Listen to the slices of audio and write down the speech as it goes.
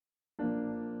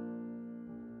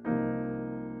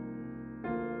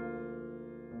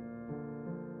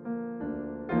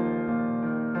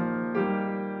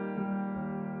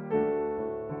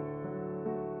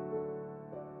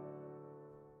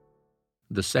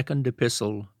The second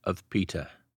epistle of Peter.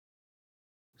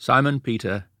 Simon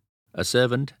Peter, a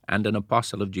servant and an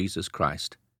apostle of Jesus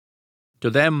Christ, to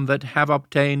them that have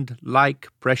obtained like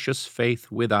precious faith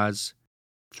with us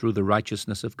through the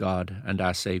righteousness of God and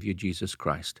our Saviour Jesus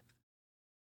Christ.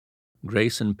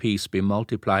 Grace and peace be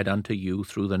multiplied unto you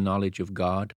through the knowledge of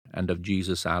God and of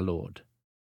Jesus our Lord,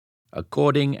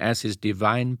 according as his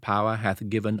divine power hath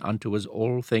given unto us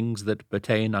all things that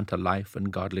pertain unto life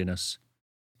and godliness,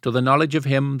 to the knowledge of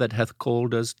him that hath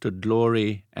called us to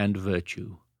glory and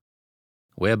virtue,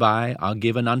 whereby are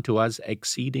given unto us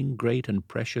exceeding great and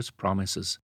precious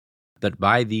promises, that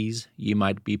by these ye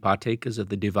might be partakers of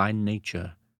the divine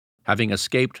nature, having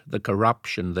escaped the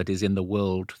corruption that is in the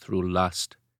world through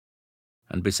lust.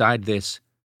 And beside this,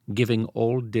 giving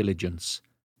all diligence,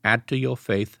 add to your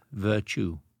faith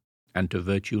virtue, and to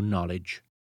virtue knowledge,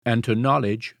 and to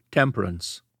knowledge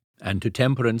temperance, and to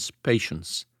temperance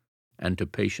patience, and to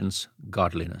patience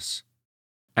godliness,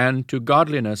 and to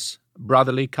godliness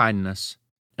brotherly kindness,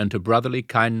 and to brotherly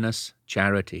kindness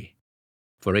charity.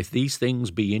 For if these things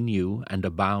be in you and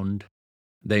abound,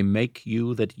 they make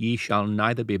you that ye shall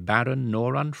neither be barren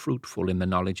nor unfruitful in the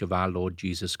knowledge of our Lord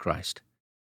Jesus Christ.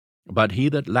 But he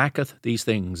that lacketh these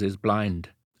things is blind,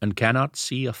 and cannot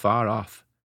see afar off,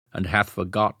 and hath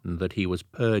forgotten that he was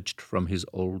purged from his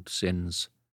old sins.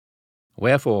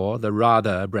 Wherefore the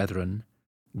rather, brethren,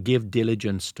 give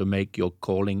diligence to make your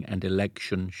calling and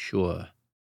election sure.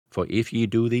 For if ye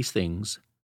do these things,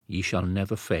 ye shall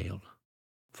never fail.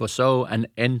 For so an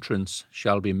entrance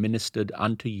shall be ministered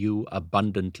unto you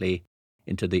abundantly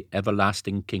into the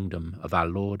everlasting kingdom of our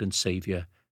Lord and Saviour,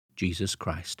 Jesus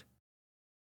Christ.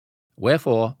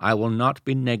 Wherefore I will not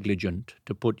be negligent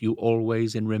to put you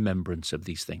always in remembrance of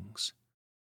these things,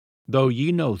 though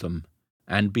ye know them,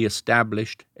 and be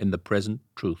established in the present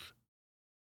truth.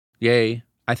 Yea,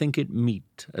 I think it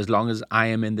meet, as long as I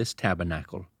am in this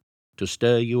tabernacle, to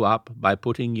stir you up by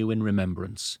putting you in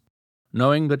remembrance,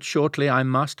 knowing that shortly I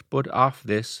must put off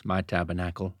this my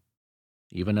tabernacle,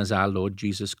 even as our Lord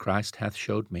Jesus Christ hath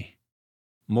showed me.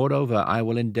 Moreover, I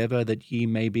will endeavour that ye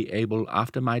may be able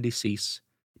after my decease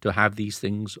to have these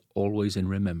things always in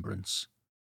remembrance.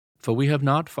 For we have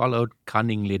not followed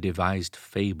cunningly devised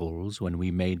fables when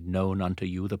we made known unto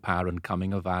you the power and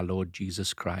coming of our Lord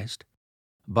Jesus Christ,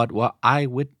 but were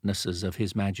eyewitnesses of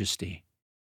his majesty.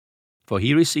 For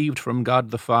he received from God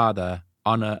the Father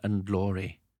honour and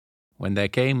glory, when there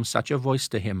came such a voice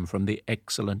to him from the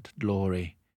excellent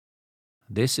glory,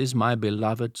 This is my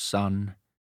beloved Son,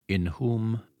 in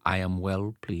whom I am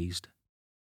well pleased.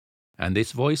 And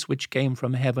this voice which came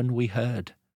from heaven we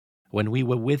heard, when we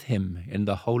were with him in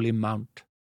the holy mount.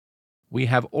 We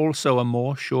have also a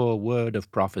more sure word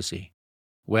of prophecy,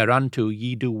 whereunto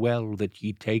ye do well that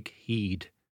ye take heed,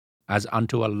 as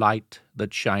unto a light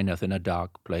that shineth in a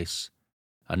dark place,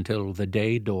 until the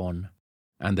day dawn,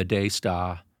 and the day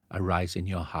star arise in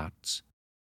your hearts.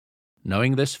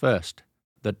 Knowing this first,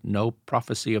 that no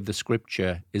prophecy of the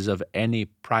Scripture is of any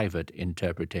private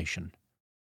interpretation.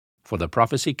 For the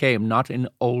prophecy came not in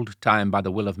old time by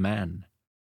the will of man,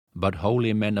 but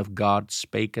holy men of God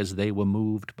spake as they were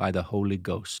moved by the Holy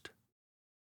Ghost.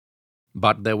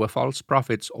 But there were false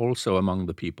prophets also among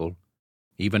the people,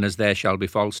 even as there shall be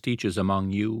false teachers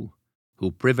among you,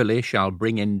 who privily shall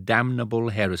bring in damnable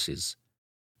heresies,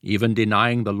 even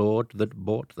denying the Lord that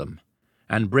bought them,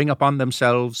 and bring upon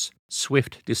themselves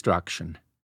swift destruction.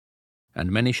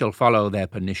 And many shall follow their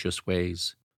pernicious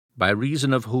ways, by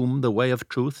reason of whom the way of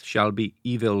truth shall be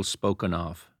evil spoken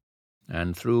of,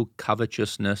 and through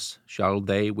covetousness shall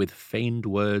they with feigned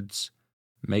words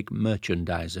make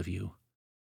merchandise of you,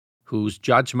 whose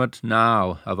judgment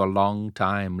now of a long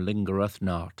time lingereth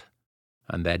not,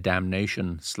 and their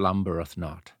damnation slumbereth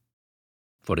not.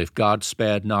 For if God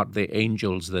spared not the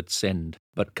angels that sinned,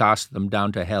 but cast them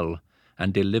down to hell,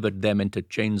 and delivered them into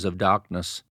chains of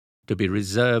darkness, to be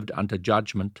reserved unto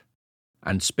judgment,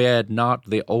 and spared not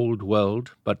the old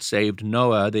world, but saved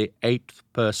Noah the eighth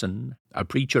person, a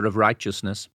preacher of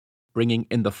righteousness, bringing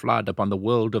in the flood upon the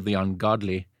world of the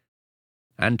ungodly,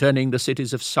 and turning the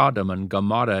cities of Sodom and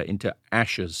Gomorrah into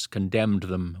ashes, condemned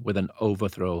them with an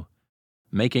overthrow,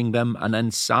 making them an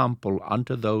ensample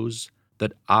unto those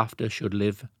that after should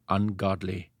live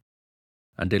ungodly,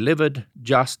 and delivered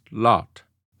just Lot,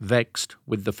 vexed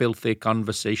with the filthy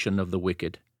conversation of the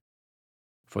wicked.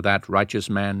 For that righteous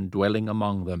man dwelling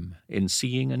among them, in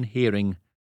seeing and hearing,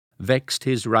 vexed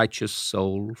his righteous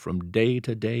soul from day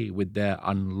to day with their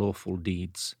unlawful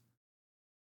deeds.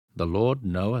 The Lord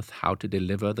knoweth how to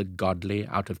deliver the godly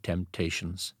out of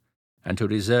temptations, and to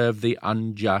reserve the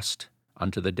unjust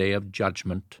unto the day of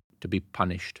judgment to be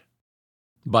punished.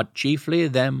 but chiefly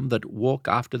them that walk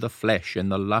after the flesh in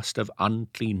the lust of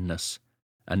uncleanness,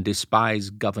 and despise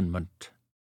government.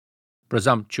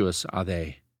 Presumptuous are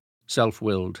they,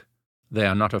 self-willed, they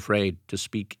are not afraid to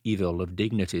speak evil of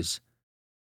dignities.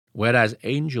 Whereas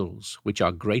angels, which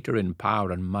are greater in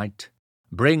power and might,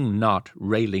 bring not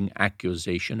railing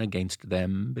accusation against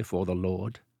them before the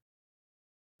Lord.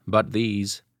 But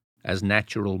these, as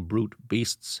natural brute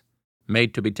beasts,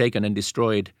 made to be taken and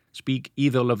destroyed, speak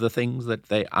evil of the things that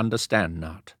they understand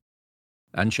not,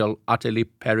 and shall utterly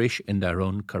perish in their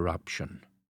own corruption,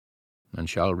 and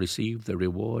shall receive the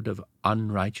reward of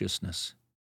unrighteousness,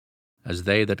 as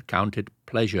they that count it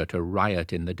pleasure to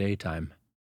riot in the daytime.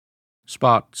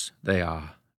 Spots they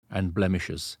are, and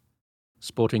blemishes,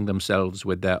 sporting themselves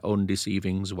with their own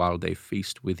deceivings while they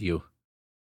feast with you,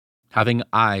 having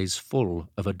eyes full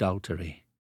of adultery,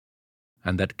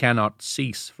 and that cannot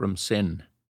cease from sin,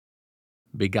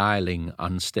 beguiling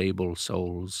unstable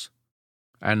souls,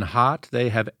 and heart they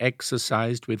have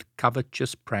exercised with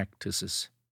covetous practices,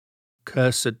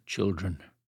 cursed children,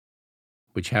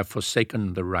 which have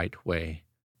forsaken the right way,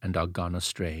 and are gone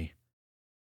astray,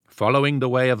 following the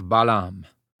way of Balaam,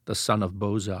 the son of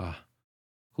Bozar,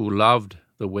 who loved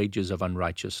the wages of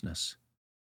unrighteousness,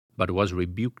 but was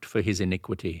rebuked for his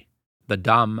iniquity. The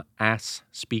dumb ass,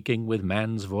 speaking with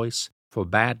man's voice,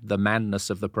 forbade the madness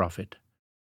of the prophet.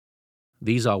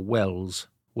 These are wells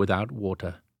without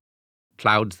water,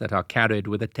 clouds that are carried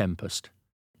with a tempest,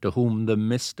 to whom the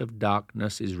mist of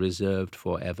darkness is reserved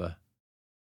forever.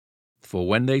 For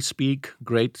when they speak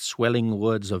great swelling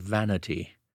words of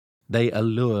vanity, they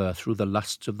allure through the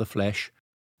lusts of the flesh,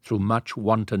 through much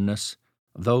wantonness,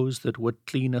 those that would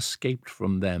clean escaped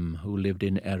from them who lived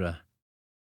in error.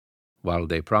 While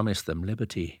they promise them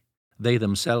liberty, they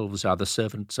themselves are the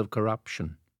servants of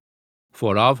corruption.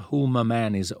 For of whom a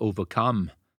man is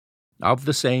overcome, of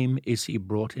the same is he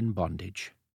brought in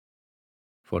bondage.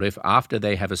 For if after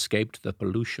they have escaped the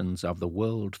pollutions of the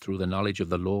world through the knowledge of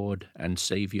the Lord and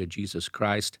Saviour Jesus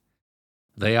Christ,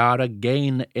 they are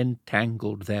again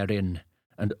entangled therein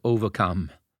and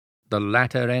overcome, the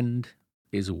latter end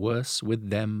is worse with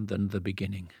them than the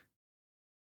beginning.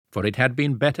 For it had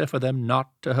been better for them not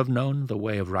to have known the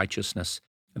way of righteousness,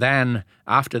 than,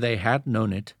 after they had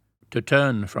known it, to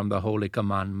turn from the holy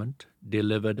commandment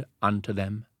delivered unto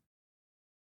them.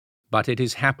 But it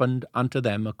is happened unto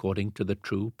them according to the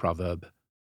true proverb,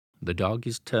 the dog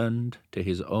is turned to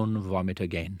his own vomit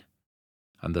again,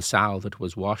 and the sow that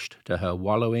was washed to her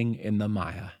wallowing in the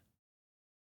mire.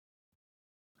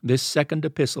 This second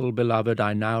epistle, beloved,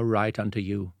 I now write unto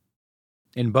you,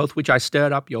 in both which I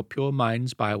stir up your pure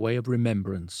minds by way of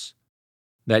remembrance,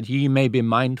 that ye may be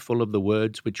mindful of the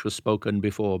words which were spoken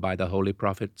before by the holy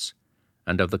prophets,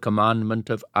 and of the commandment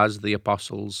of us the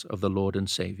apostles of the Lord and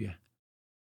Saviour.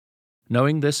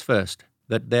 Knowing this first,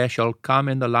 that there shall come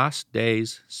in the last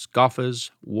days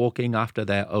scoffers walking after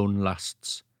their own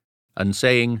lusts, and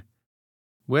saying,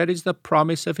 Where is the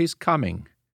promise of his coming?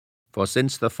 For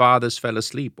since the fathers fell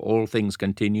asleep, all things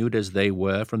continued as they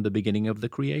were from the beginning of the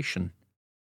creation.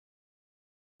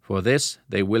 For this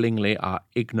they willingly are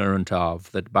ignorant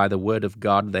of, that by the word of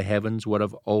God the heavens were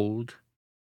of old,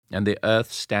 and the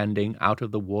earth standing out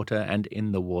of the water and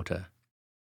in the water,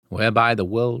 whereby the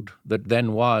world that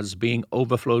then was, being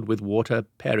overflowed with water,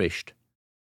 perished.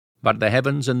 But the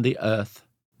heavens and the earth,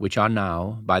 which are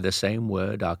now, by the same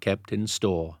word, are kept in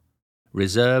store,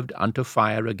 reserved unto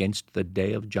fire against the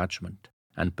day of judgment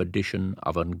and perdition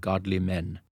of ungodly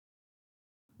men.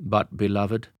 But,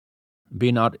 beloved, be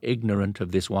not ignorant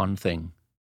of this one thing,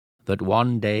 that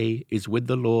one day is with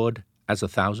the Lord as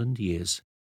 1,000 years,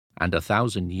 and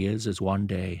 1,000 years as one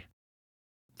day.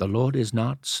 The Lord is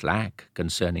not slack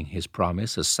concerning his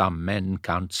promise, as some men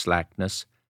count slackness,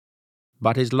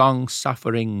 but is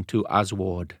long-suffering to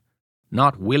usward,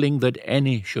 not willing that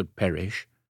any should perish,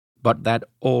 but that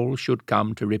all should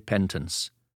come to repentance.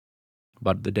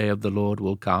 But the day of the Lord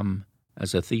will come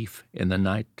as a thief in the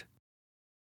night,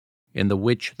 in the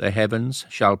which the heavens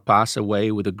shall pass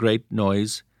away with a great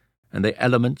noise, and the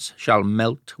elements shall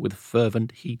melt with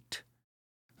fervent heat.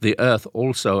 The earth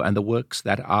also and the works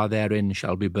that are therein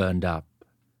shall be burned up.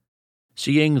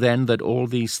 Seeing then that all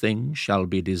these things shall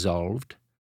be dissolved,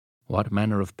 what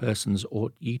manner of persons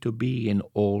ought ye to be in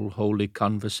all holy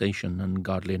conversation and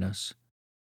godliness,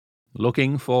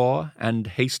 looking for and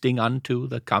hasting unto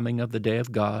the coming of the day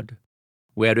of God,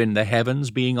 wherein the heavens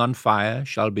being on fire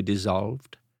shall be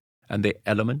dissolved, and the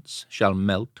elements shall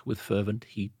melt with fervent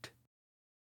heat?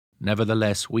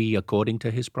 Nevertheless we, according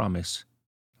to his promise,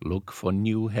 look for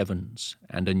new heavens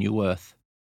and a new earth,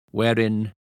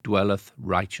 wherein dwelleth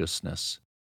righteousness.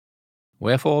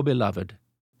 Wherefore, beloved,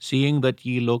 seeing that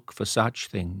ye look for such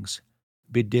things,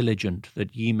 be diligent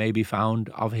that ye may be found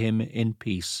of him in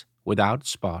peace, without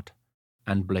spot,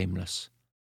 and blameless.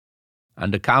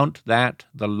 And account that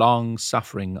the long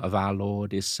suffering of our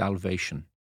Lord is salvation,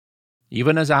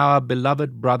 even as our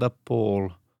beloved brother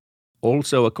Paul,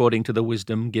 also according to the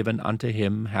wisdom given unto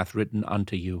him, hath written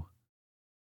unto you,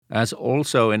 as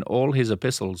also in all his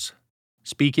epistles,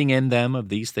 speaking in them of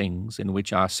these things, in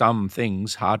which are some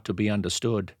things hard to be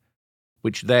understood,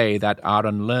 which they that are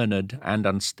unlearned and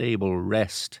unstable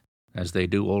wrest, as they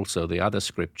do also the other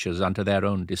Scriptures, unto their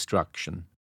own destruction.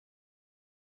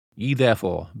 Ye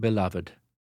therefore, beloved,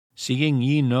 seeing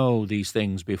ye know these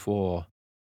things before,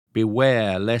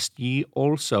 beware lest ye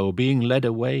also, being led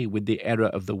away with the error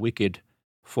of the wicked,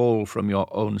 fall from your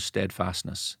own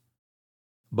steadfastness,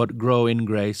 but grow in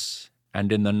grace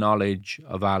and in the knowledge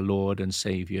of our Lord and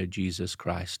Saviour Jesus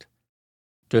Christ.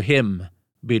 To him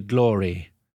be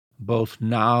glory, both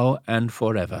now and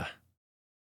forever.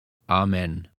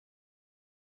 Amen.